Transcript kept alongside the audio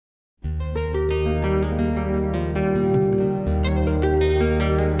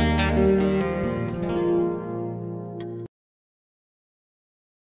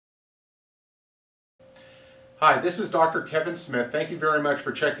Hi, this is Dr. Kevin Smith. Thank you very much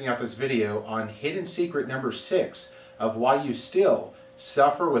for checking out this video on hidden secret number 6 of why you still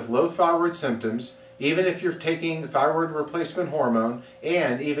suffer with low thyroid symptoms, even if you're taking thyroid replacement hormone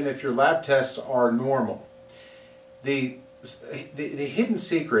and even if your lab tests are normal. The hidden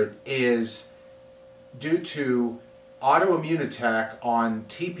secret is due to autoimmune attack on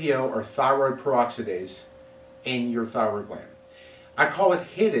TPO or thyroid peroxidase in your thyroid gland. I call it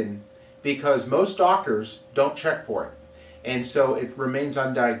hidden because most doctors don't check for it, and so it remains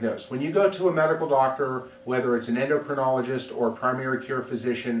undiagnosed. When you go to a medical doctor, whether it's an endocrinologist or a primary care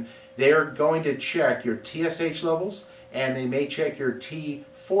physician, they are going to check your TSH levels and they may check your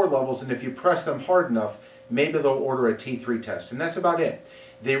T4 levels, and if you press them hard enough, maybe they'll order a T3 test, and that's about it.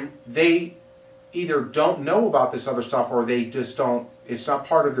 They either don't know about this other stuff, or they just don't, it's not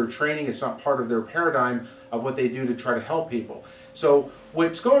part of their training, it's not part of their paradigm of what they do to try to help people. So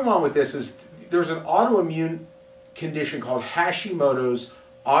what's going on with this is there's an autoimmune condition called Hashimoto's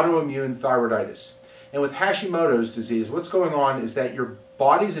autoimmune thyroiditis. And with Hashimoto's disease, what's going on is that your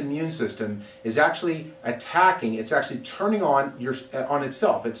body's immune system is actually attacking, it's actually turning on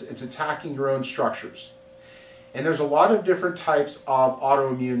itself. It's attacking your own structures. And there's a lot of different types of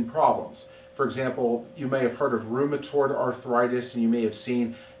autoimmune problems. For example, you may have heard of rheumatoid arthritis, and you may have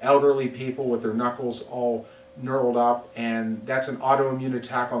seen elderly people with their knuckles all knurled up, and that's an autoimmune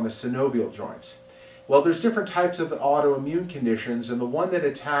attack on the synovial joints. Well, there's different types of autoimmune conditions, and the one that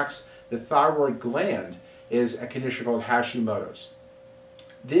attacks the thyroid gland is a condition called Hashimoto's.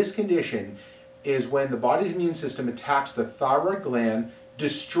 This condition is when the body's immune system attacks the thyroid gland,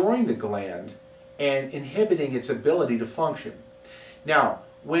 destroying the gland and inhibiting its ability to function. Now,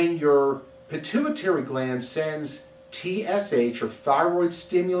 when your pituitary gland sends TSH, or thyroid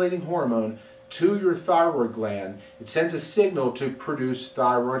stimulating hormone, to your thyroid gland, it sends a signal to produce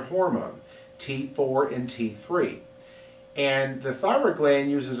thyroid hormone, T4 and T3. And the thyroid gland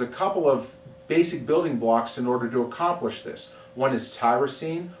uses a couple of basic building blocks in order to accomplish this. One is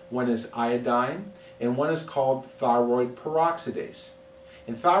tyrosine, one is iodine, and one is called thyroid peroxidase.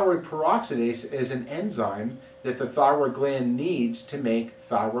 And thyroid peroxidase is an enzyme that the thyroid gland needs to make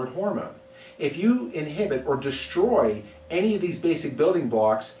thyroid hormone. If you inhibit or destroy any of these basic building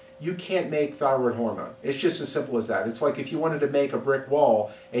blocks, you can't make thyroid hormone. It's just as simple as that. It's like if you wanted to make a brick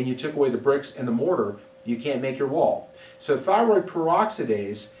wall and you took away the bricks and the mortar, you can't make your wall. So thyroid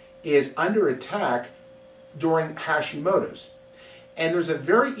peroxidase is under attack during Hashimoto's. And there's a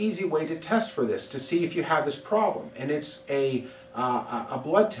very easy way to test for this, to see if you have this problem. And it's a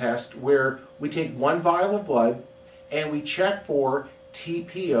blood test where we take one vial of blood and we check for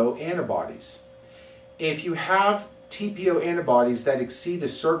TPO antibodies. If you have TPO antibodies that exceed a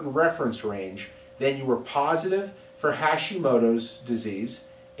certain reference range, then you were positive for Hashimoto's disease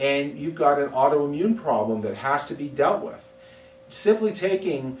and you've got an autoimmune problem that has to be dealt with. Simply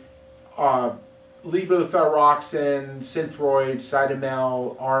taking levothyroxine, Synthroid,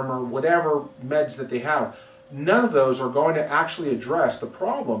 Cytomel, Armour, whatever meds that they have, none of those are going to actually address the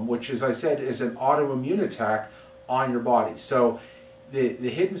problem, which, as I said, is an autoimmune attack on your body. So the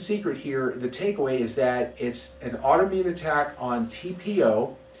hidden secret here, the takeaway, is that it's an autoimmune attack on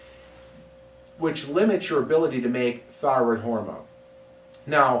TPO, which limits your ability to make thyroid hormone.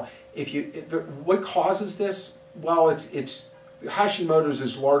 Now, what causes this? Well, Hashimoto's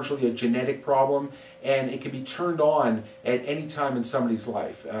is largely a genetic problem, and it can be turned on at any time in somebody's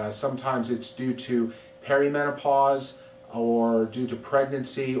life. Sometimes it's due to perimenopause, or due to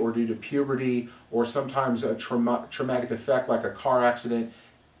pregnancy, or due to puberty, or sometimes a traumatic effect like a car accident.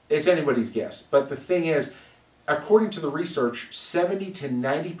 It's anybody's guess. But the thing is, according to the research, 70 to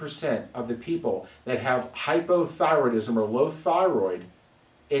 90% of the people that have hypothyroidism or low thyroid,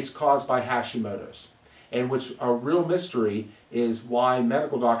 it's caused by Hashimoto's. And what's a real mystery is why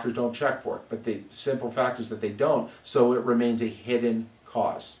medical doctors don't check for it. But the simple fact is that they don't, so it remains a hidden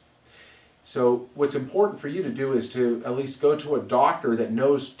cause. So what's important for you to do is to at least go to a doctor that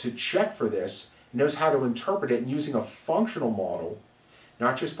knows to check for this, knows how to interpret it, and using a functional model,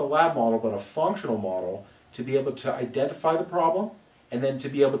 not just the lab model, but a functional model, to be able to identify the problem and then to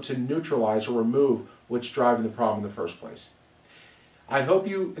be able to neutralize or remove what's driving the problem in the first place. I hope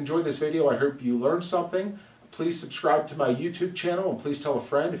you enjoyed this video. I hope you learned something. Please subscribe to my YouTube channel, and please tell a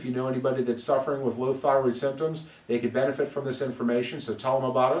friend if you know anybody that's suffering with low thyroid symptoms. They could benefit from this information, so tell them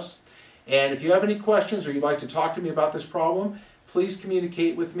about us. And if you have any questions or you'd like to talk to me about this problem, please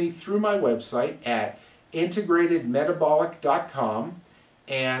communicate with me through my website at integratedmetabolic.com,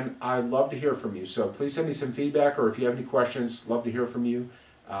 and I'd love to hear from you. So please send me some feedback, or if you have any questions, love to hear from you.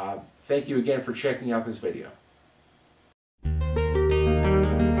 Thank you again for checking out this video.